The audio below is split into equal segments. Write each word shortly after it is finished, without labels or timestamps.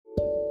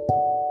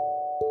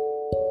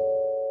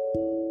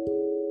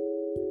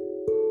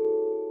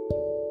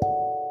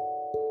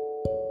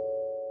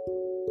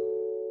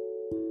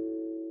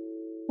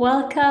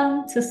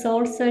Welcome to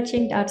Soul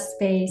Searching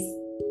Space,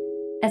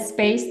 a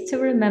space to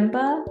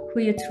remember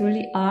who you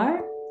truly are,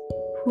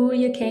 who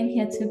you came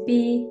here to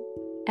be,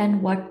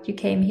 and what you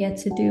came here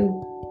to do.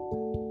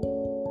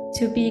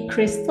 To be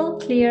crystal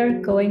clear,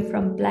 going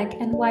from black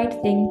and white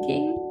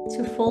thinking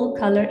to full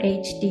color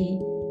HD,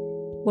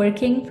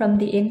 working from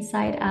the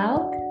inside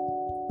out,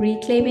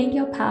 reclaiming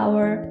your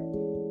power,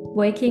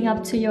 waking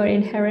up to your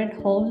inherent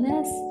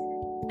wholeness,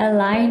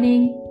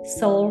 aligning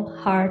soul,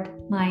 heart,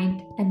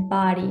 mind, and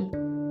body.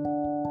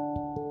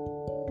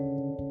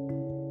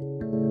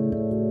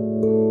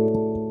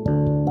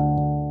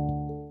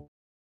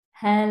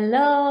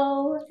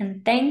 Hello,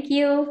 and thank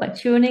you for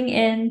tuning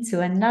in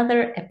to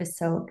another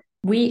episode.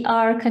 We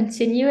are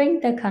continuing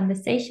the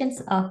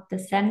conversations of the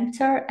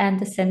center and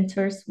the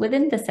centers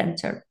within the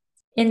center.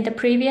 In the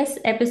previous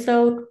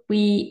episode,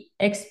 we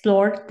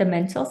explored the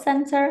mental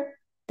center,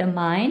 the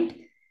mind.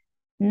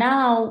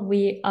 Now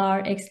we are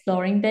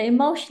exploring the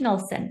emotional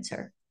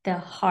center, the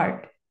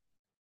heart.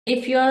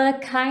 If you're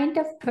the kind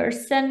of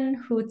person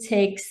who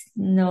takes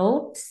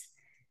notes,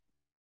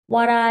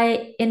 what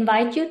I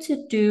invite you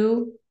to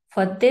do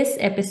for this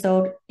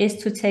episode is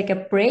to take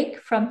a break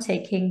from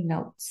taking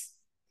notes.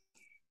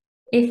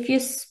 If you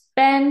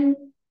spend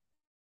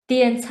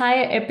the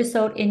entire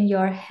episode in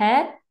your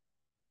head,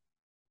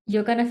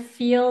 you're going to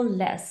feel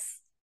less.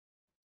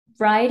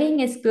 Writing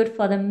is good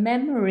for the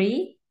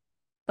memory,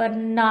 but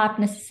not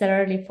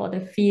necessarily for the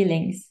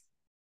feelings.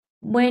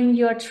 When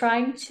you're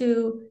trying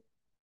to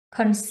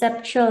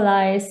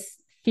conceptualize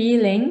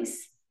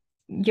feelings,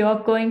 you're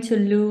going to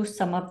lose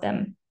some of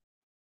them.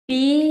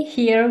 Be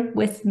here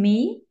with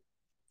me.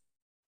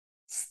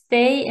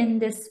 Stay in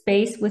this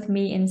space with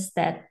me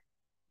instead.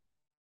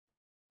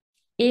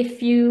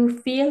 If you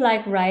feel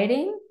like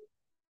writing,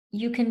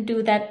 you can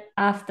do that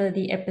after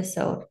the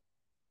episode.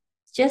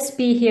 Just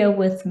be here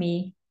with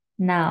me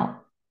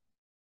now.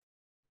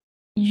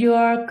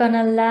 You're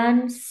gonna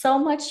learn so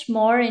much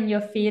more in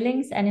your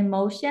feelings and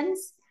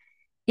emotions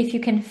if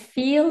you can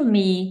feel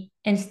me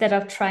instead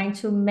of trying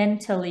to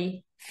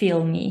mentally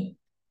feel me.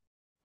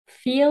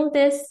 Feel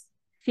this,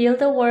 feel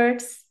the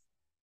words,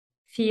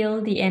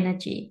 feel the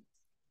energy.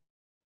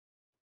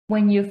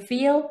 When you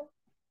feel,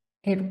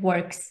 it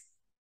works.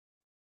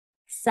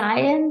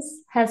 Science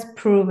has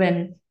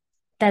proven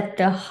that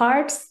the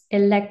heart's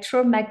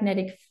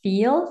electromagnetic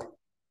field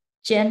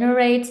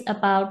generates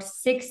about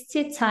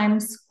 60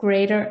 times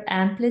greater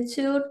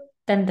amplitude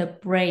than the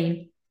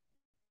brain.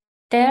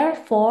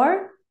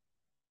 Therefore,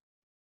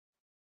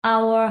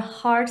 our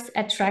heart's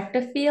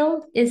attractive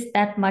field is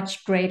that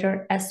much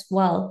greater as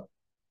well.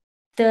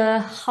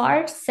 The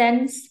heart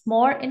sends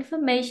more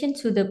information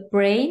to the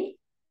brain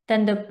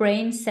than the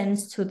brain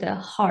sends to the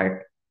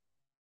heart.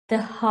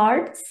 The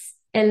heart's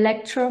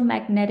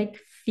electromagnetic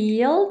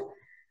field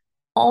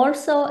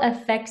also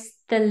affects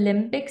the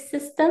limbic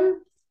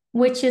system,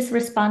 which is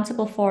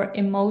responsible for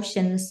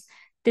emotions.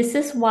 This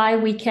is why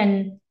we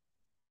can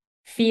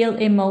feel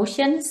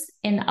emotions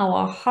in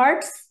our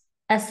hearts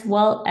as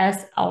well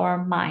as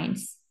our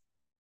minds.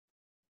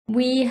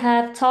 We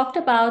have talked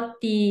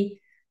about the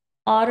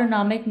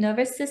autonomic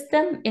nervous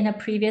system in a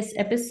previous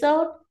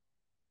episode.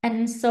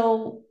 And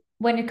so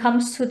when it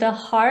comes to the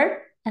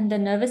heart and the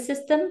nervous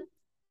system,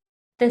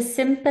 the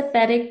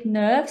sympathetic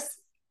nerves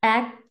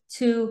act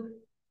to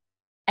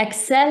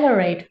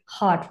accelerate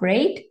heart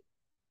rate,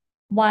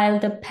 while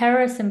the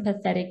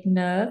parasympathetic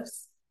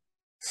nerves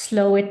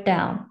slow it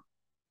down.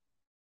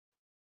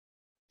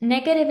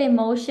 Negative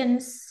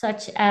emotions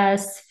such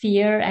as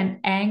fear and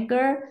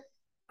anger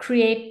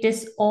create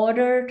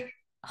disordered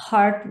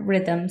heart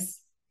rhythms.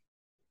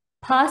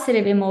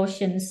 Positive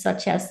emotions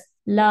such as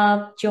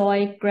love,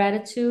 joy,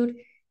 gratitude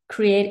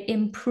create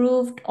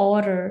improved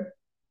order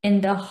in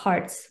the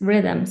heart's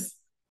rhythms.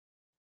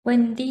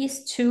 When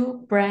these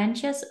two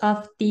branches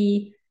of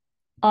the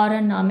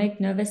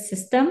autonomic nervous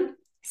system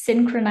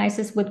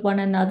synchronizes with one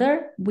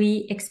another,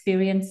 we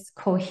experience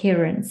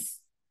coherence.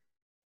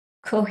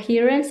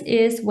 Coherence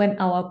is when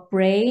our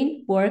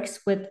brain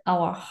works with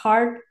our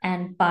heart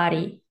and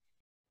body.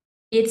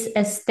 It's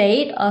a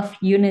state of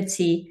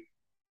unity.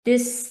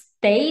 This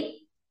state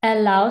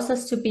allows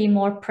us to be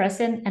more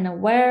present and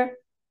aware.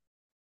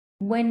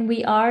 When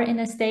we are in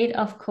a state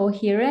of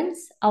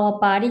coherence, our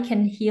body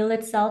can heal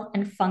itself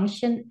and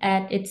function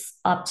at its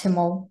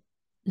optimal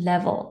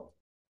level.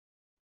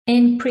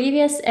 In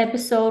previous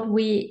episode,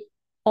 we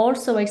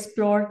also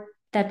explored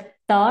that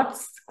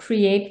thoughts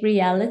create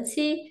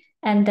reality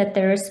and that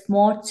there is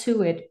more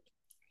to it.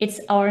 It's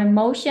our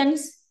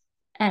emotions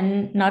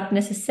and not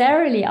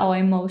necessarily our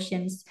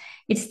emotions.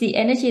 It's the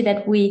energy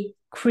that we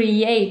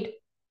create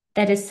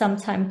that is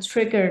sometimes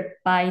triggered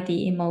by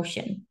the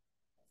emotion.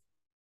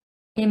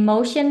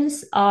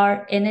 Emotions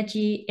are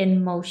energy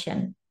in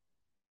motion.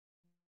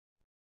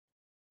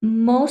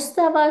 Most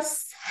of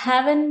us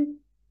haven't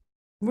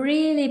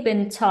really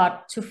been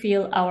taught to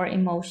feel our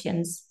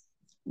emotions.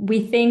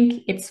 We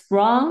think it's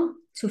wrong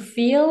to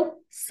feel,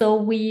 so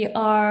we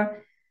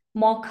are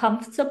more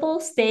comfortable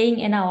staying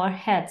in our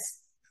heads,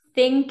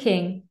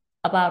 thinking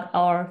about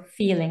our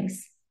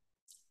feelings.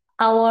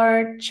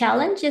 Our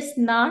challenge is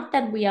not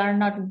that we are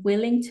not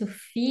willing to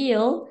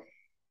feel.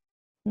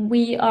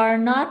 We are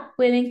not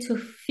willing to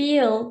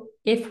feel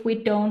if we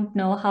don't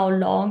know how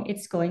long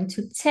it's going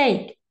to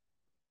take.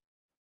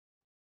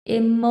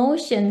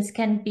 Emotions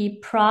can be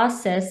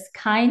processed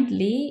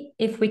kindly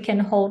if we can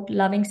hold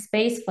loving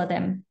space for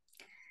them.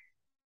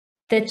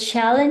 The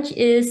challenge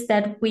is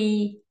that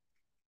we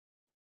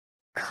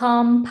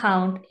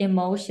compound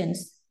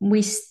emotions.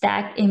 We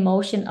stack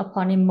emotion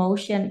upon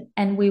emotion,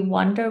 and we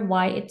wonder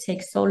why it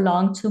takes so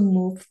long to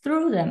move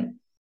through them.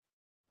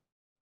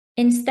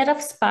 Instead of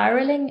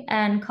spiraling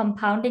and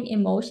compounding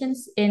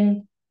emotions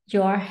in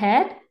your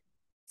head,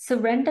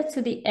 surrender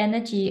to the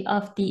energy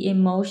of the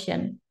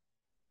emotion.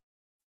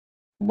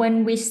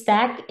 When we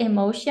stack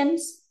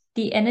emotions,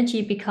 the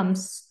energy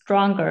becomes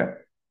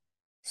stronger.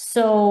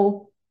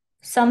 So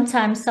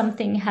sometimes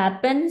something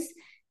happens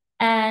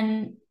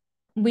and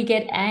we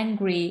get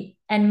angry,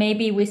 and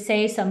maybe we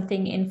say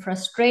something in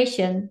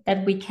frustration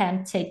that we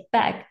can't take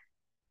back.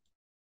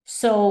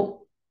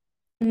 So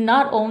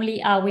not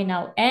only are we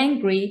now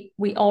angry,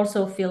 we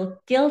also feel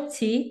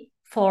guilty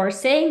for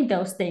saying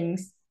those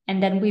things.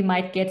 And then we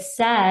might get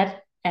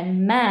sad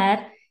and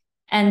mad.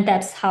 And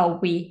that's how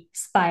we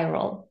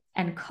spiral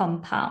and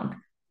compound.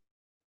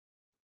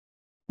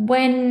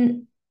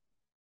 When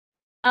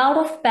out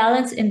of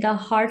balance in the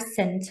heart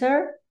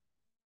center,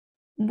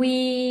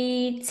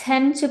 we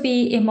tend to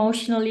be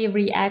emotionally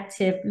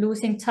reactive,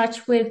 losing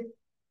touch with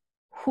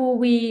who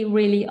we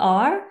really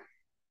are,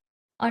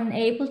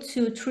 unable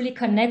to truly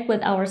connect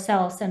with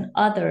ourselves and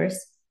others.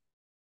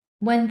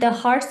 When the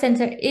heart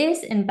center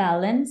is in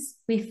balance,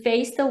 we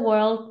face the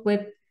world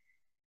with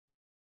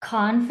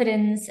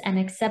confidence and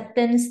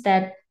acceptance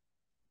that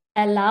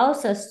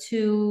allows us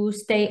to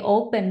stay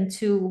open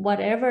to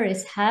whatever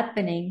is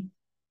happening.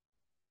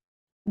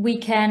 We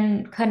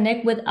can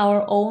connect with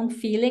our own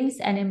feelings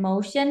and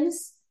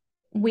emotions.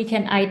 We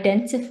can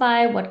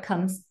identify what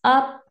comes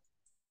up,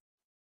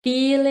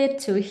 feel it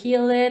to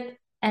heal it,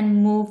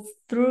 and move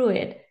through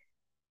it.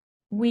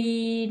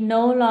 We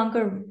no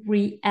longer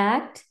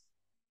react,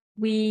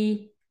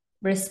 we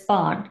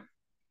respond.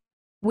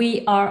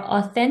 We are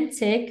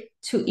authentic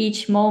to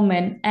each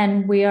moment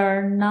and we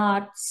are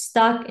not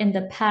stuck in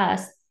the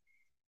past.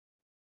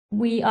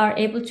 We are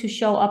able to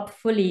show up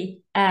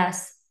fully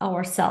as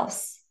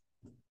ourselves.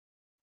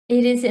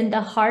 It is in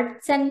the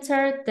heart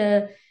center,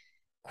 the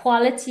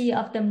quality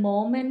of the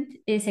moment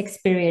is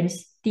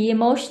experienced. The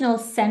emotional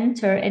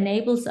center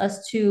enables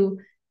us to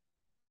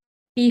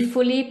be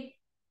fully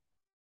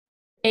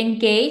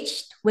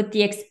engaged with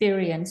the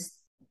experience.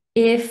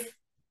 If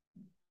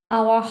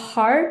our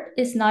heart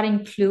is not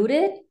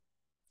included,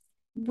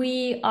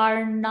 we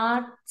are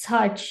not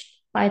touched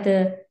by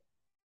the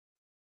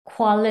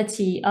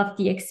quality of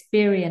the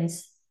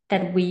experience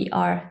that we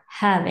are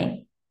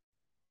having.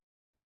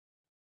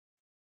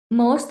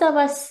 Most of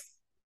us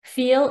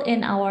feel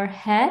in our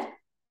head,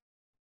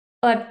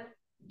 but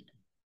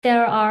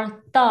there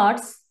are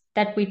thoughts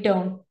that we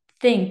don't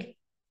think.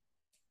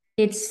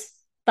 It's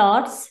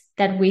thoughts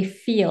that we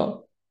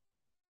feel.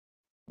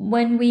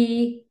 When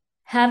we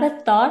have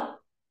a thought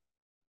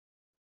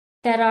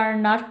that are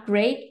not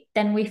great,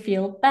 then we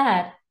feel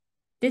bad.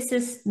 This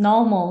is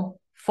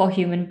normal for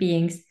human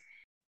beings.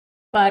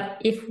 But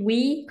if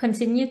we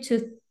continue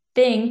to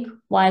think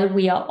while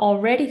we are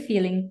already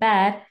feeling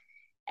bad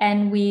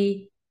and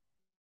we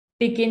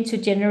begin to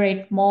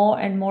generate more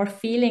and more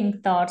feeling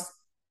thoughts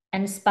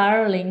and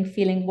spiraling,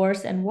 feeling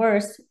worse and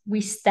worse, we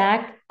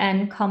stack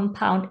and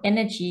compound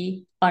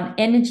energy on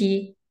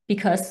energy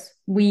because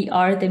we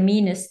are the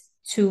meanest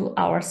to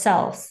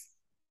ourselves.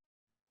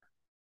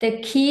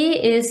 The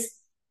key is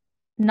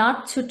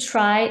not to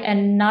try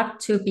and not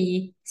to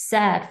be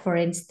sad, for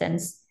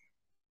instance.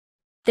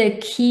 The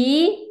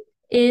key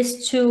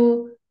is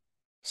to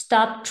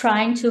stop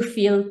trying to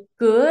feel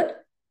good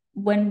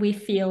when we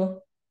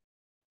feel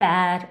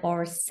bad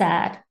or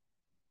sad.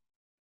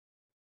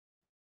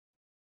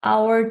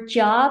 Our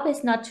job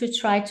is not to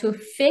try to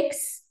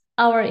fix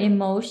our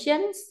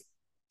emotions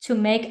to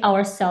make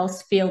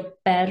ourselves feel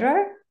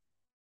better.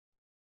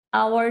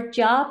 Our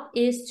job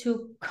is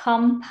to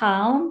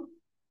compound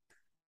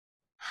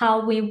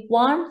how we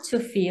want to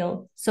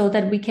feel so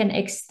that we can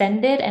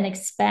extend it and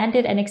expand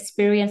it and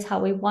experience how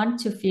we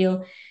want to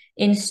feel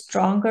in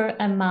stronger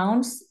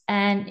amounts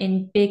and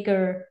in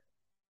bigger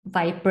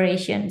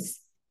vibrations.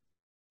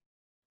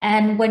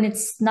 And when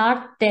it's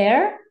not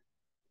there,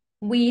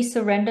 we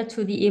surrender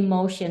to the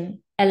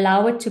emotion,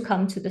 allow it to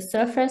come to the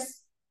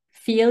surface,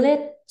 feel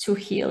it to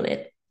heal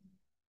it.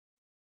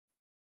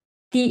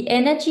 The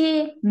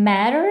energy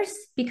matters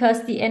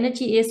because the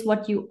energy is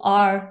what you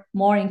are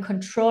more in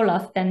control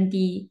of than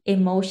the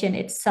emotion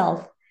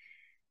itself.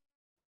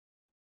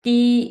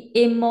 The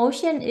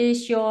emotion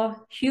is your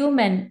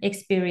human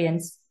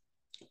experience,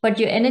 but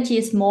your energy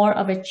is more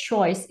of a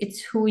choice.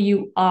 It's who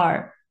you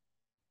are.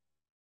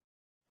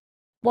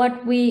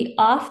 What we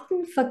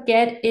often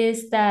forget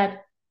is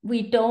that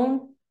we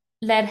don't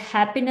let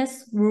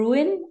happiness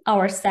ruin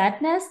our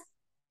sadness,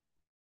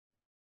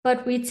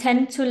 but we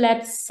tend to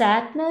let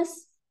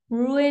sadness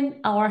ruin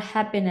our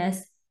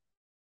happiness.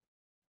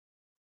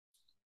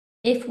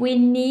 If we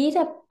need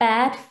a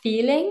bad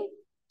feeling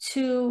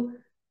to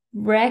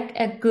wreck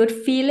a good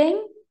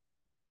feeling,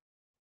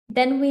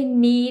 then we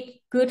need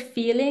good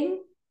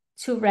feeling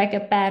to wreck a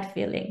bad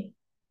feeling.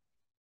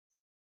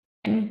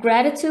 And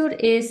gratitude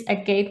is a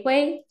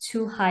gateway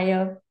to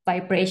higher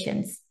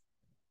vibrations.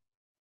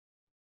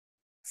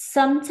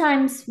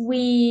 Sometimes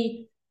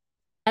we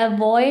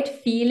avoid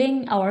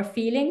feeling our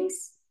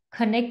feelings,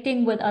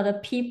 connecting with other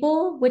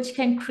people, which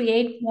can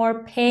create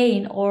more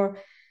pain or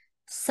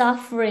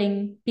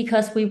suffering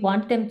because we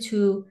want them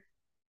to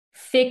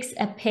fix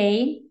a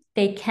pain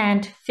they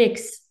can't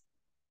fix.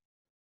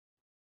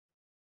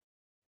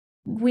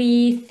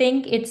 We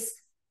think it's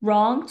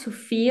wrong to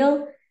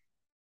feel.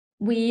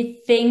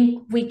 We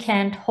think we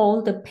can't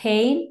hold the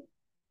pain.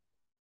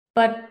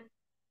 But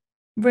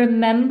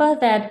remember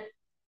that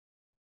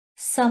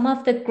some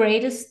of the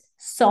greatest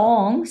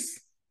songs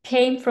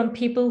came from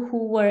people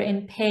who were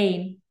in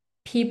pain,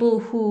 people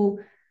who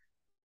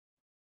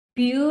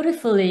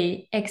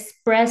beautifully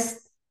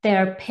expressed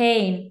their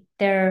pain,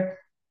 their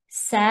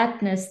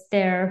sadness,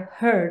 their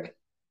hurt.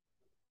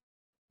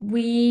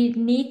 We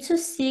need to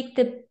seek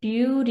the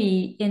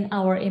beauty in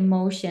our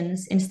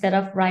emotions instead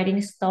of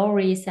writing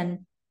stories and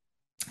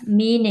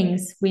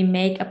meanings we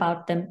make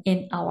about them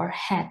in our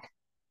head.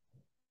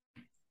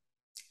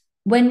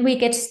 When we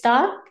get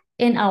stuck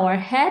in our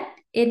head,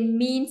 it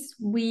means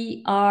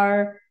we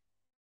are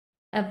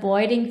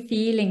avoiding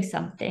feeling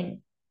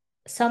something.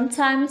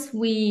 Sometimes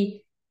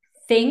we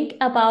think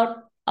about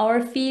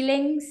our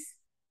feelings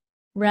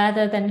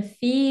rather than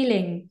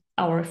feeling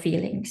our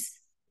feelings.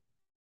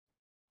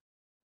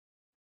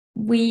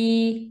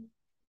 We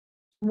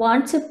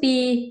want to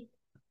be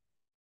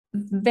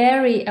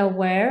very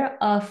aware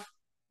of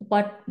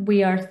what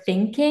we are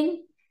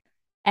thinking,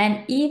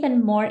 and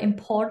even more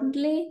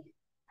importantly,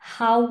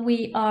 how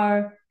we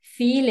are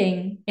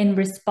feeling in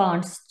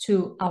response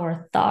to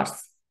our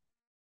thoughts.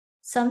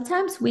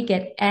 Sometimes we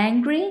get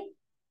angry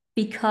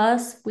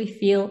because we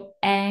feel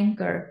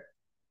anger,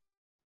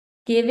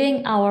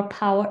 giving our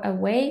power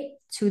away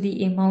to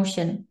the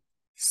emotion.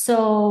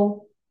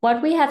 So,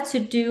 what we have to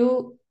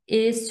do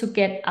is to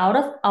get out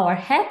of our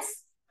heads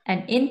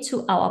and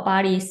into our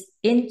bodies,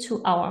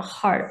 into our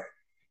heart,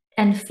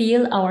 and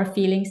feel our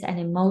feelings and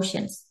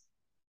emotions.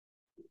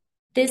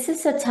 This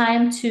is a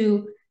time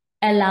to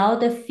allow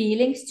the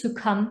feelings to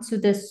come to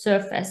the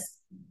surface.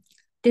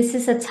 This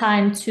is a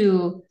time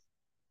to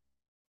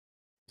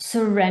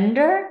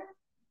surrender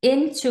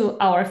into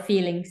our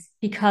feelings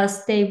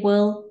because they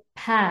will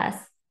pass.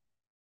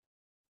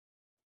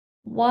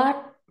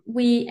 What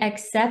we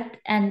accept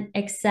and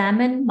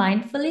examine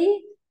mindfully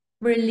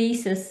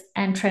releases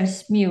and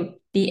transmute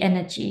the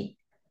energy.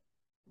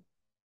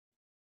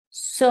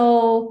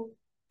 So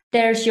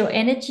there's your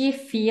energy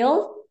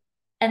field,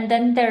 and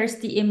then there's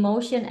the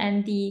emotion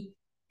and the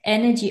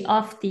energy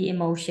of the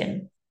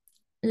emotion.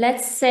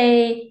 Let's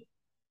say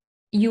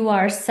you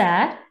are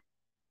sad.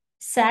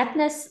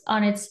 Sadness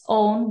on its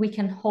own, we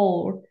can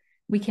hold.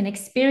 We can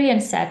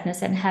experience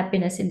sadness and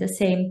happiness in the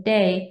same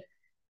day.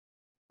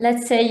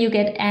 Let's say you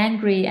get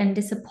angry and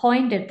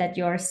disappointed that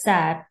you're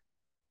sad.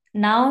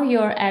 Now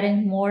you're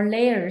adding more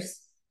layers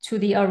to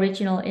the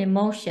original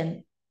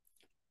emotion,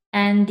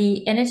 and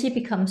the energy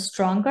becomes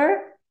stronger,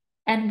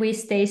 and we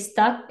stay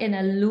stuck in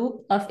a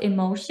loop of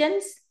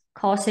emotions,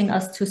 causing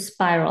us to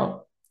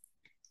spiral.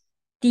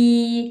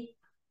 The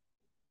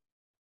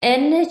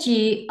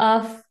energy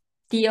of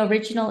the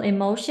original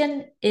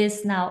emotion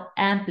is now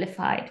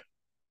amplified.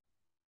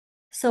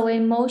 So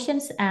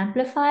emotions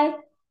amplify.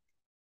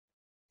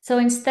 So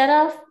instead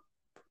of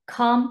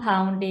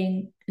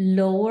compounding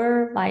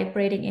lower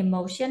vibrating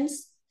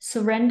emotions,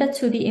 surrender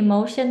to the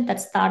emotion that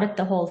started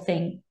the whole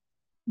thing.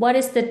 What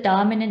is the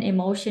dominant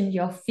emotion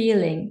you're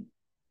feeling?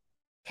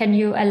 Can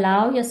you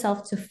allow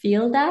yourself to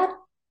feel that?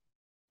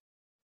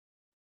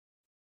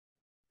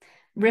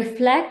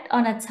 Reflect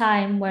on a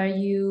time where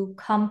you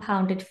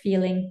compounded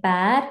feeling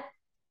bad,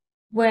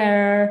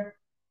 where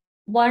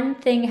one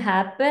thing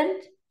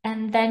happened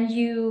and then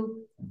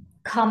you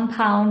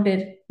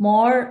compounded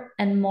more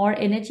and more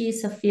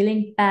energies of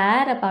feeling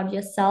bad about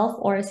yourself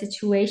or a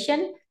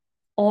situation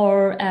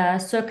or a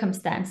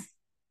circumstance.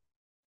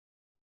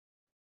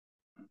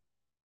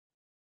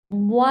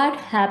 What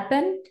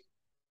happened?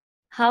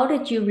 How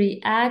did you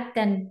react?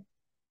 And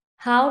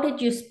how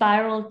did you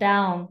spiral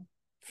down,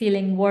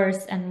 feeling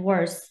worse and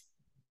worse?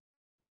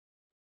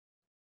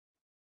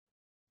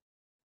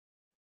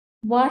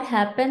 What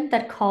happened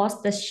that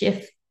caused the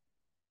shift?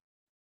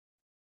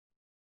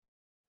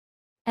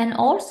 And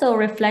also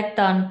reflect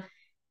on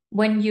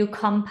when you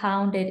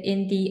compounded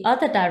in the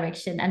other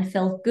direction and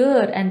felt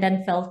good and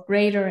then felt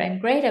greater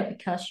and greater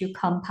because you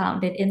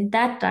compounded in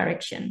that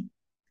direction.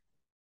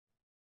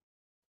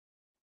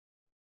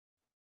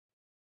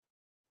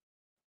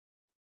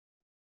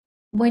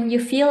 When you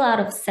feel out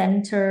of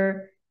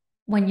center,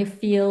 when you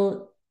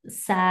feel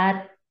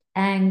sad,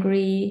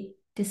 angry,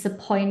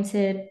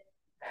 disappointed,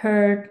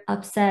 hurt,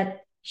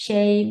 upset,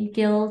 shame,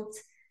 guilt,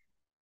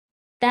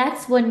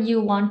 That's when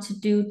you want to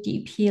do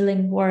deep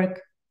healing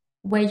work,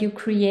 where you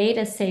create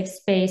a safe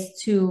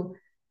space to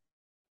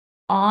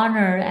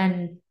honor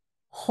and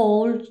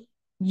hold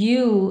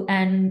you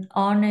and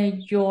honor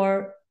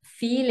your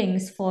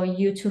feelings, for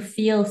you to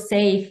feel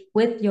safe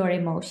with your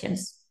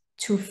emotions,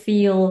 to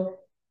feel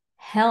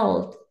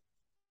held,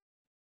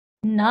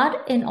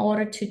 not in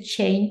order to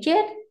change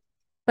it,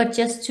 but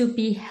just to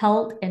be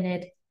held in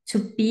it, to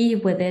be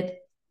with it,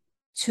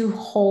 to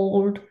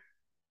hold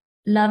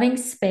loving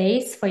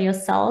space for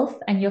yourself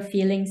and your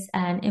feelings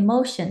and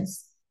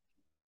emotions.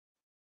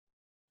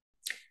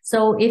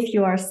 So if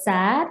you are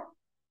sad,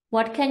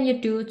 what can you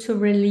do to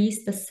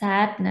release the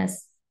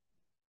sadness?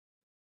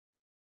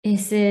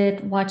 Is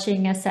it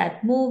watching a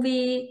sad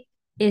movie?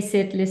 Is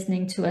it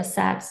listening to a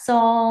sad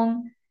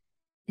song?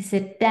 Is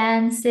it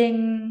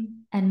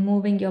dancing and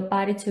moving your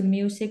body to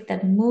music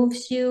that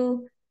moves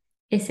you?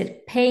 Is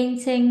it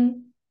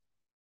painting,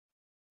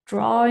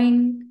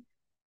 drawing?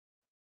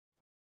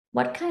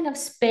 What kind of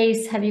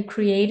space have you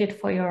created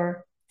for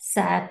your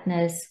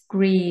sadness,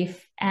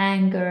 grief,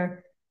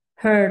 anger,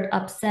 hurt,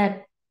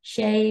 upset,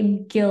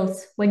 shame,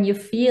 guilt when you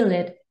feel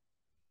it?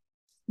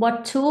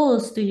 What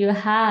tools do you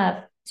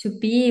have to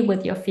be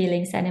with your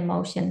feelings and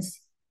emotions?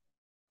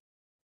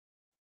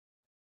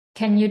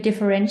 Can you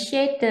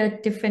differentiate the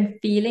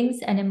different feelings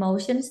and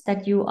emotions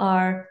that you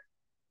are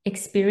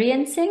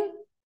experiencing?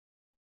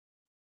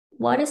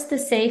 What is the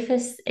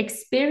safest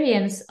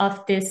experience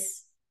of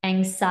this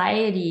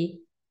anxiety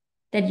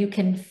that you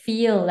can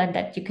feel and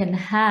that you can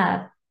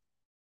have?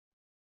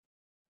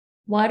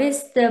 What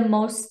is the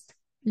most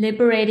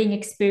liberating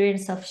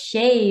experience of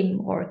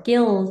shame or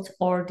guilt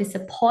or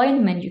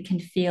disappointment you can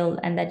feel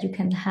and that you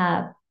can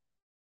have?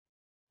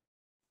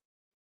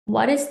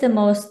 What is the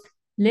most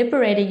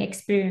liberating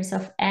experience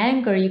of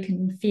anger you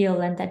can feel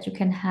and that you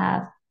can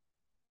have?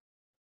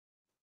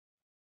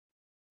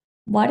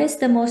 What is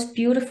the most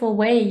beautiful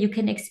way you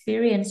can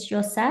experience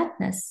your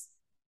sadness?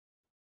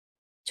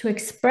 To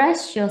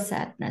express your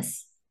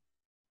sadness.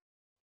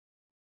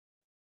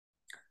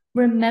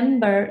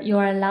 Remember, you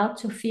are allowed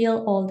to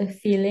feel all the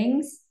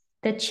feelings.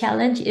 The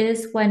challenge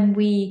is when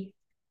we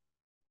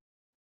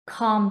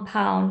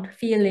compound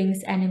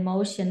feelings and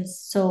emotions.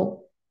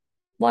 So,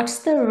 what's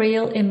the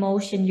real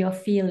emotion you're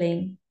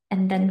feeling?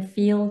 And then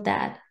feel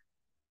that.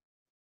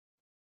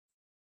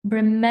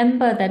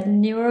 Remember that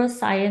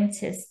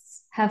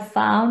neuroscientists have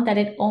found that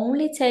it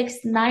only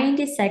takes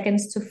 90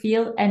 seconds to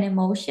feel an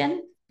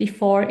emotion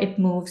before it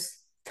moves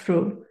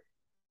through.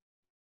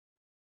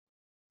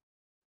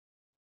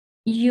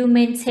 You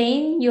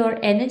maintain your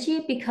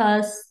energy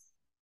because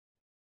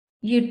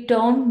you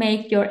don't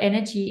make your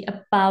energy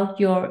about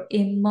your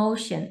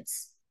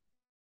emotions.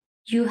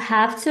 You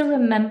have to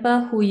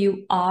remember who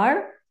you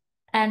are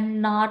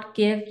and not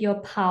give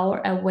your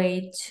power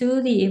away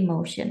to the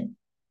emotion.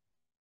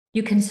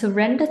 You can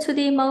surrender to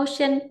the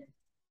emotion,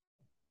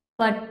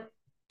 but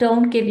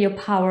don't give your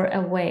power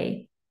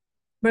away.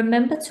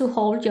 Remember to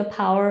hold your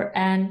power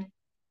and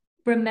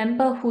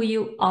remember who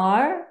you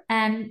are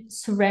and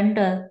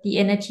surrender the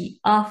energy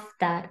of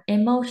that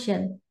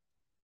emotion.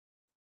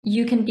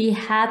 You can be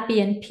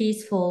happy and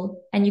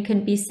peaceful, and you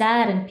can be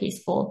sad and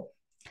peaceful.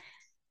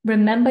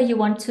 Remember, you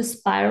want to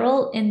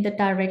spiral in the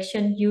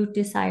direction you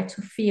desire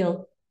to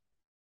feel,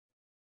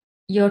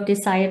 your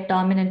desired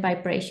dominant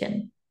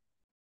vibration.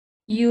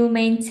 You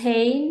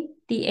maintain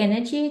the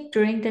energy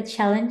during the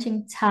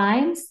challenging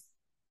times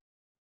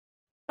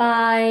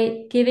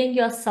by giving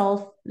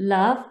yourself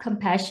love,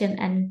 compassion,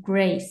 and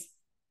grace.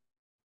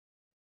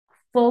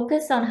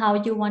 Focus on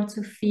how you want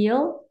to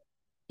feel.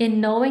 In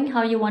knowing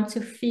how you want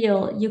to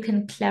feel, you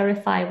can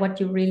clarify what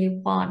you really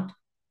want.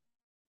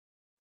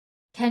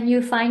 Can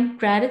you find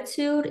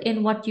gratitude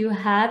in what you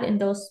have in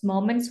those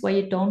moments where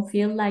you don't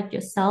feel like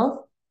yourself?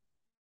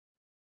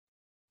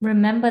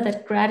 Remember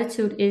that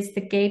gratitude is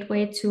the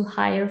gateway to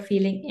higher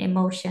feeling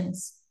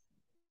emotions.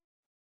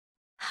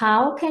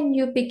 How can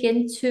you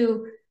begin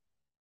to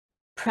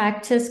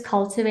practice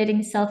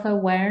cultivating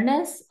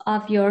self-awareness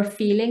of your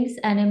feelings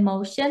and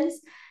emotions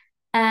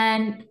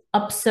and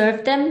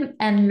observe them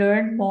and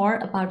learn more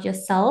about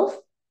yourself?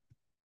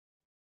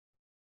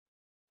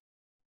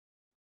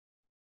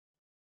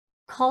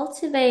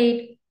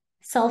 Cultivate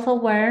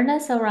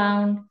self-awareness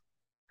around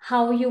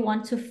how you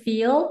want to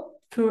feel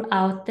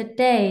throughout the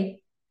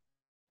day.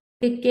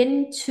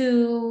 Begin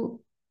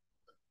to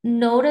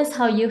notice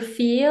how you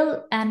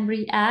feel and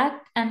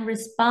react and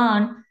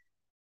respond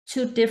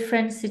to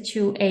different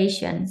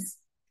situations,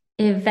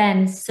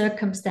 events,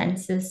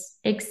 circumstances,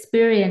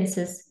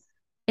 experiences,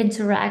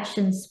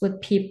 interactions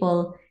with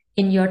people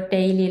in your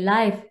daily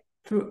life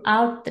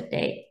throughout the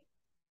day.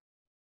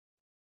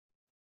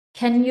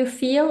 Can you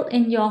feel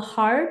in your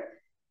heart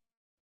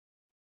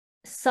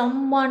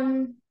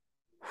someone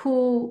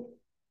who,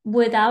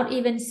 without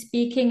even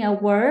speaking a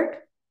word,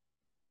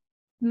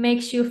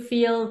 makes you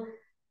feel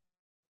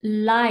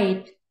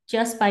light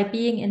just by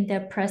being in their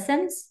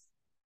presence?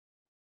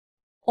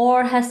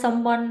 Or has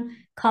someone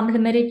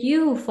complimented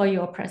you for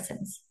your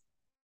presence?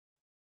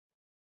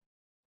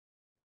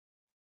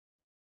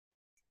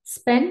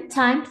 Spend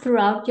time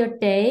throughout your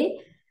day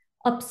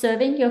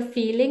observing your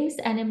feelings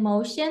and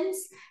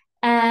emotions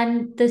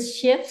and the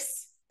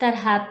shifts that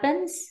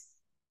happens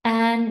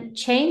and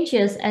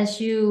changes as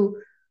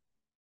you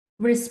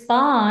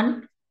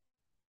respond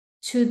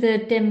to the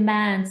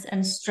demands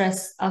and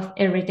stress of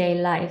everyday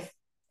life.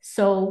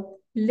 So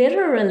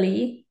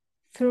literally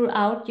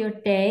throughout your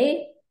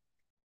day,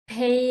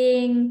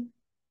 paying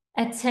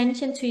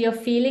attention to your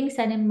feelings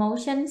and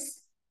emotions.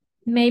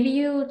 Maybe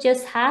you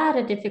just had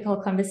a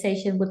difficult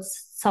conversation with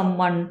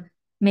someone,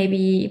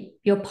 maybe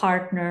your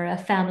partner, a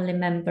family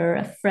member,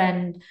 a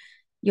friend,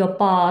 your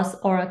boss,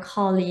 or a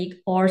colleague,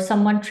 or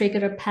someone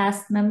triggered a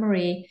past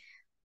memory,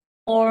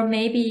 or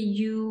maybe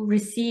you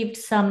received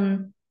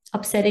some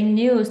upsetting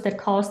news that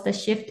caused a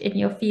shift in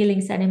your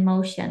feelings and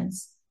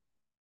emotions.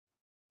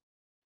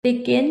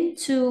 Begin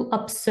to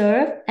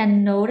observe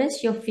and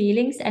notice your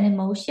feelings and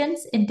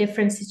emotions in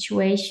different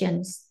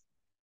situations.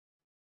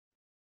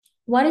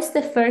 What is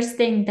the first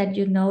thing that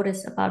you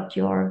notice about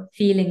your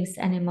feelings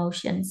and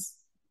emotions?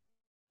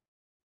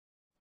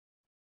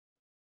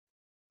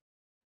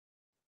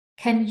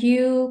 Can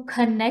you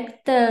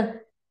connect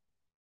the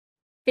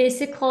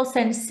physical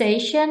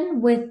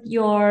sensation with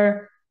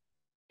your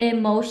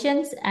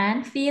emotions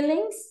and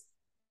feelings?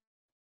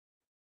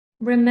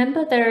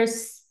 Remember,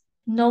 there's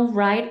no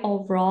right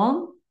or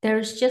wrong.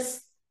 There's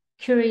just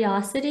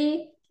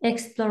curiosity,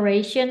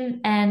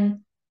 exploration, and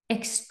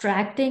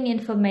extracting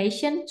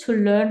information to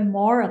learn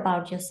more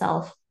about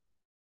yourself.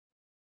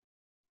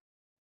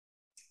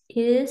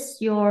 Is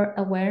your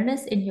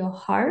awareness in your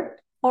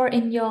heart or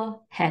in your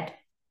head?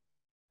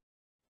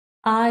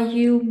 Are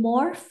you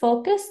more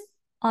focused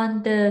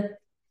on the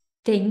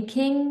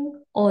thinking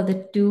or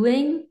the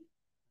doing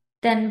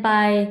than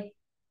by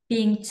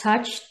being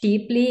touched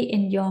deeply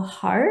in your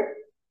heart?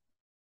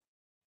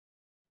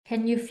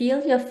 Can you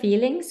feel your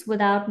feelings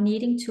without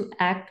needing to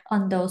act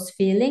on those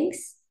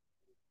feelings?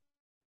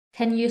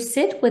 Can you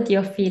sit with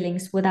your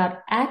feelings without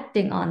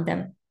acting on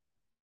them?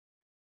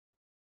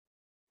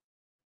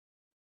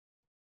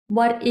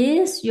 What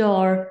is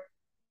your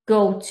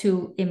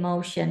go-to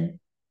emotion?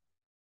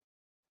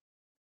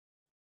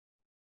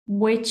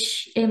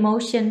 Which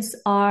emotions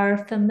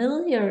are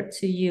familiar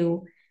to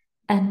you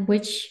and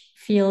which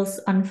feels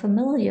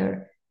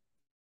unfamiliar?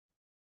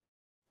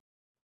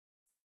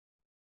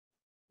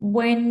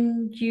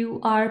 When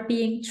you are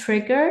being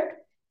triggered,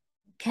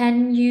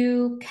 can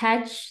you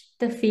catch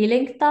the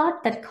feeling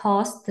thought that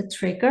caused the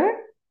trigger?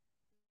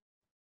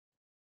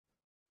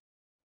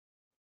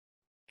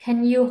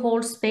 Can you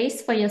hold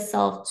space for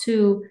yourself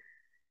to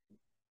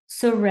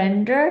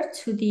surrender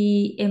to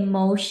the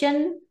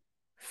emotion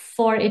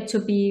for it to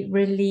be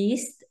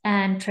released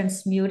and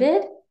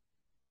transmuted?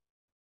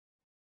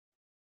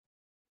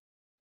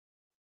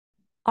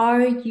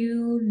 Are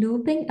you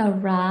looping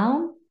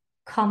around,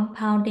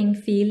 compounding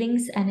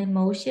feelings and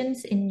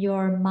emotions in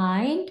your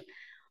mind?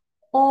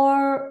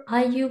 Or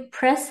are you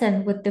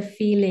present with the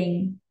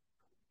feeling,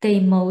 the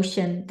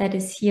emotion that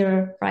is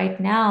here right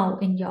now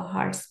in your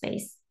heart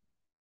space?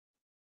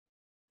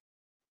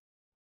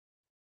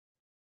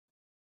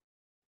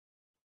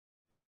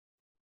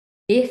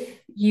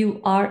 If you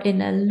are in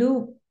a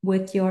loop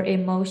with your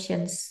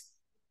emotions,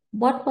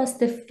 what was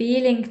the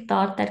feeling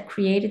thought that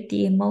created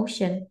the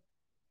emotion?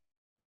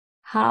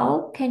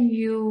 How can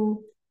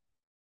you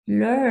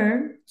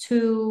learn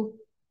to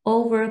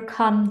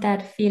overcome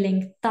that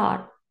feeling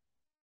thought?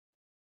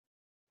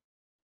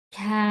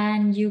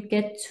 Can you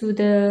get to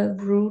the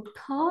root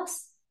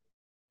cause?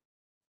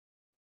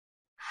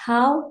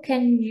 How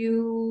can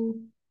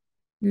you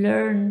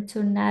learn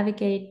to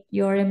navigate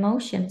your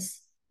emotions?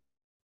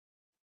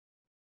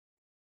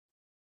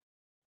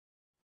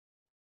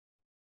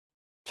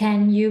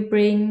 Can you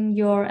bring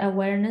your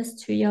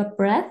awareness to your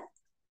breath?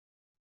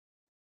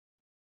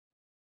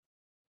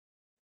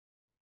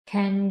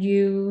 Can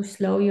you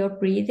slow your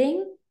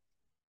breathing,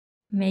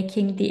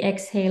 making the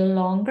exhale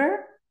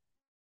longer?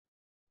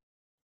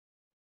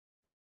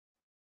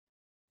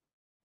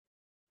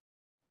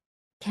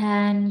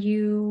 Can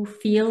you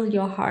feel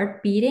your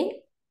heart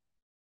beating?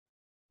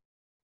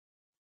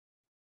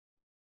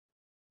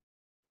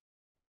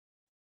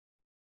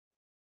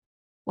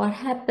 What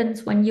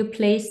happens when you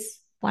place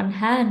one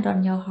hand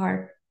on your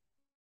heart?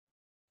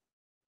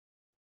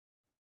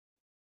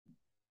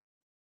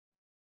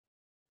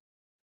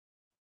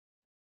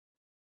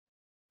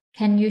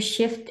 Can you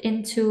shift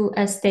into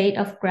a state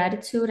of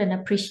gratitude and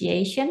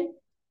appreciation?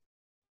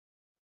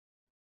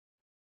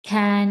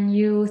 Can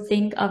you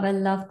think of a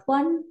loved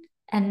one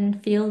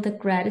and feel the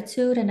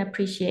gratitude and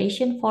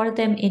appreciation for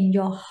them in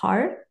your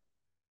heart?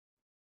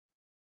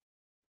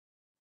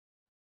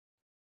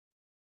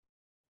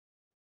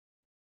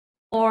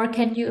 Or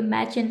can you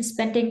imagine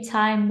spending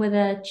time with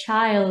a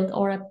child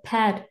or a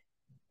pet?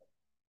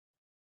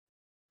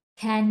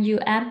 Can you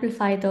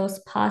amplify those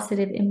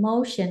positive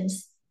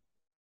emotions?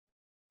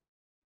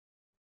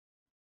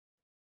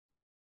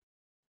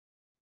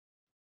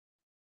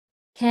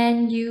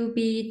 Can you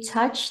be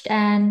touched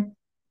and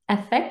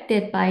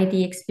affected by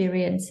the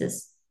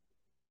experiences?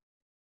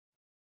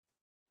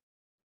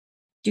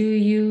 Do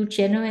you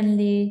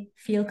genuinely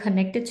feel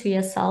connected to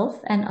yourself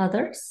and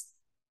others?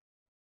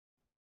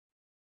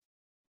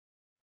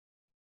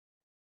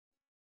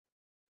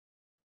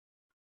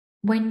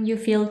 When you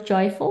feel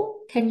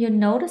joyful, can you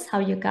notice how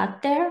you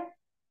got there?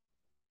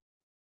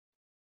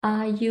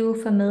 Are you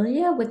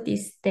familiar with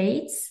these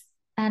states?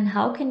 And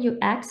how can you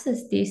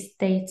access these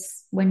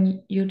states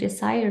when you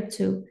desire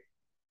to?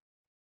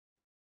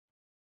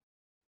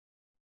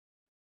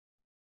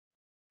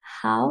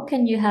 How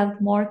can you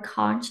have more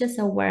conscious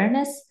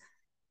awareness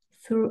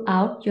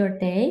throughout your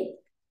day?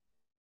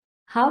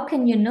 How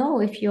can you know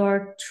if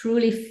you're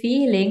truly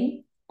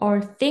feeling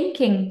or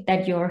thinking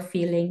that you're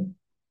feeling?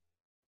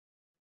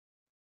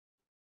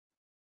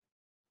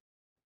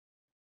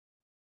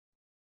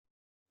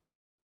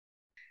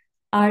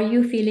 Are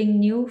you feeling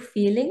new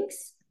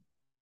feelings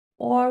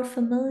or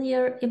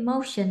familiar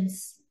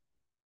emotions?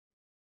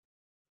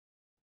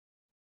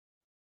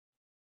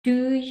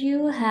 Do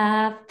you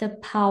have the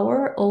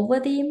power over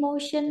the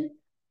emotion,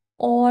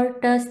 or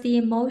does the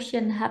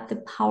emotion have the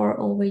power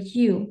over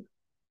you?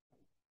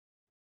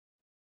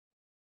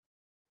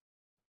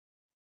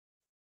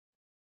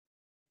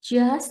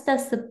 Just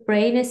as the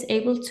brain is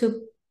able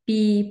to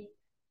be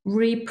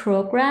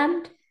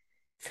reprogrammed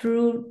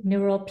through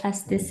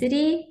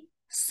neuroplasticity,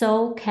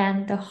 so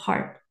can the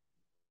heart.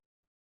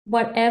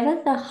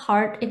 Whatever the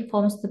heart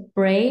informs the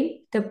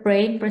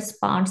brain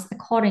responds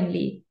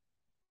accordingly.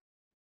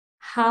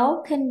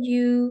 How can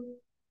you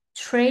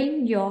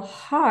train your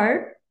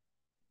heart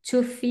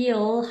to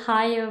feel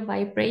higher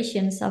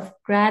vibrations of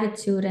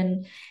gratitude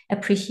and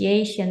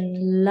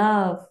appreciation,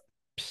 love,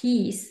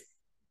 peace,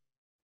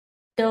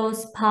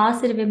 those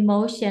positive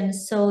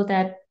emotions so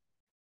that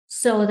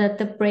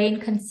the brain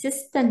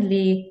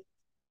consistently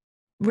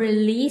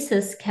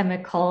releases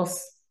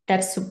chemicals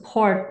that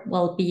support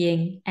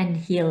well-being and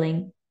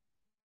healing?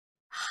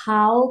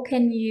 How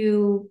can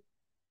you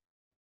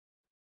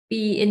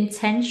be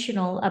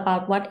intentional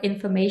about what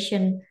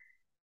information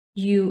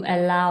you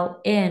allow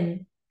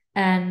in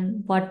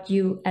and what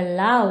you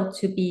allow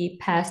to be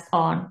passed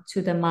on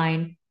to the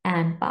mind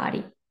and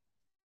body?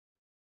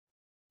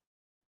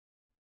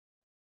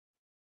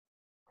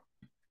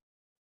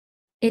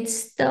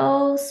 It's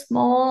those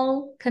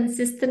small,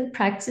 consistent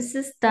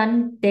practices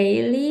done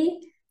daily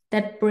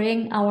that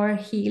bring our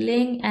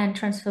healing and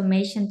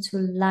transformation to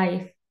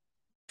life.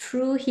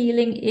 True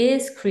healing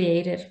is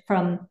created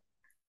from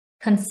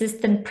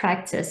consistent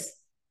practice.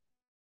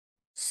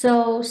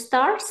 So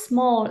start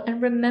small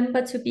and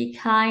remember to be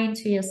kind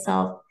to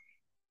yourself.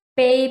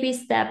 Baby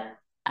step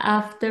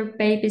after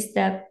baby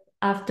step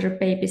after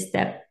baby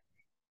step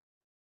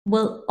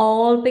will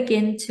all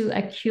begin to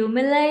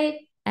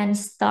accumulate and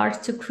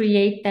start to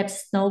create that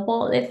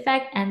snowball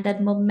effect and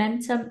that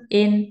momentum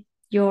in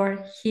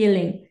your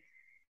healing.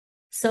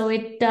 So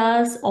it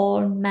does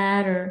all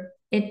matter.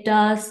 It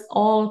does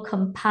all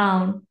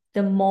compound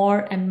the more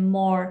and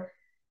more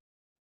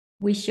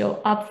we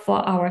show up for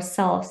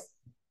ourselves.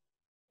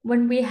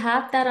 When we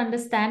have that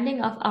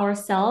understanding of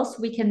ourselves,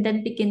 we can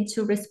then begin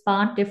to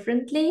respond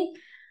differently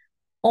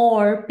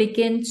or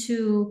begin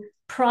to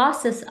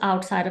process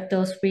outside of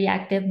those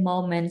reactive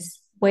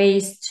moments,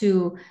 ways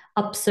to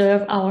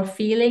observe our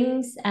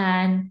feelings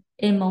and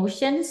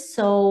emotions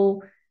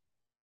so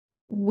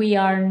we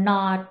are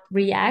not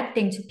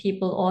reacting to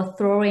people or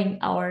throwing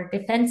our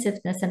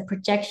defensiveness and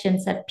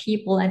projections at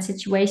people and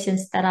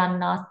situations that are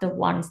not the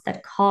ones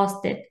that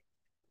caused it.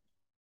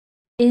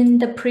 In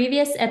the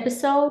previous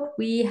episode,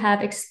 we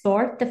have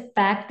explored the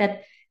fact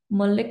that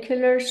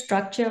molecular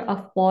structure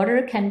of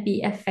water can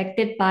be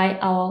affected by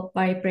our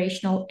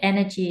vibrational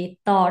energy,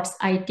 thoughts,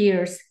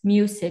 ideas,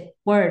 music,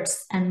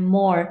 words, and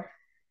more,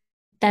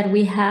 that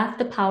we have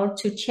the power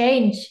to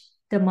change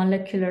the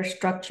molecular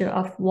structure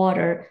of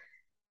water.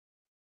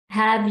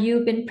 Have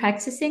you been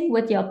practicing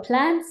with your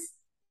plants?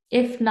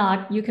 If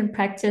not, you can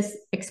practice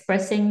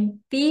expressing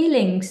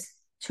feelings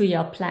to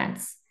your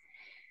plants.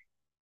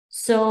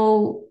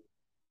 So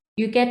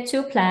you get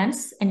two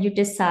plants and you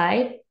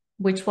decide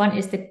which one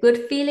is the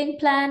good feeling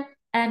plant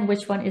and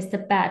which one is the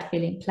bad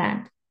feeling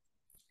plant.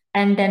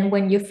 And then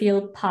when you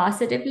feel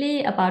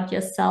positively about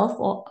yourself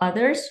or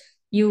others,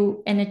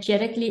 you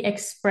energetically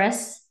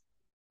express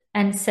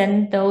and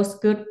send those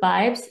good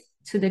vibes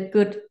to the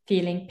good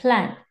feeling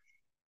plant.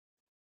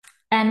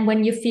 And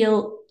when you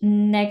feel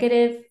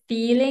negative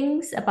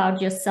feelings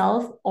about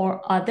yourself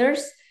or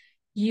others,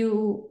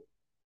 you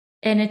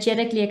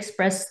energetically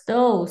express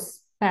those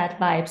bad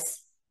vibes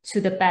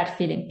to the bad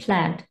feeling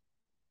plant.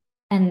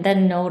 And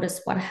then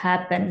notice what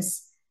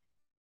happens.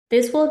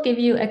 This will give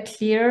you a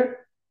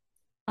clear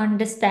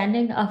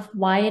understanding of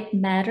why it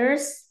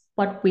matters,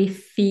 what we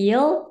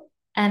feel,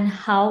 and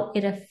how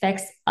it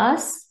affects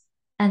us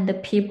and the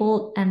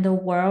people and the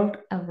world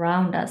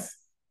around us.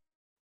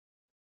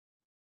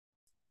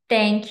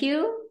 Thank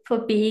you for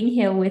being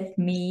here with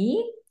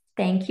me.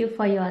 Thank you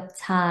for your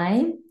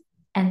time.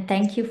 And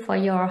thank you for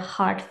your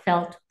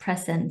heartfelt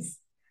presence.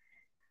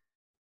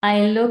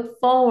 I look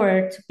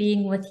forward to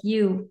being with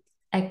you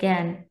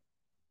again.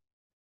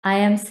 I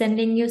am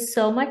sending you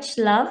so much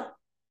love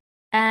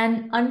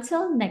And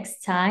until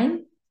next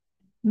time,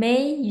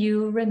 may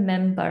you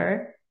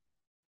remember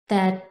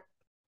that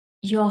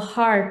your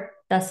heart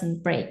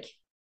doesn't break,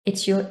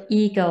 it's your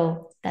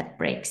ego that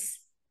breaks.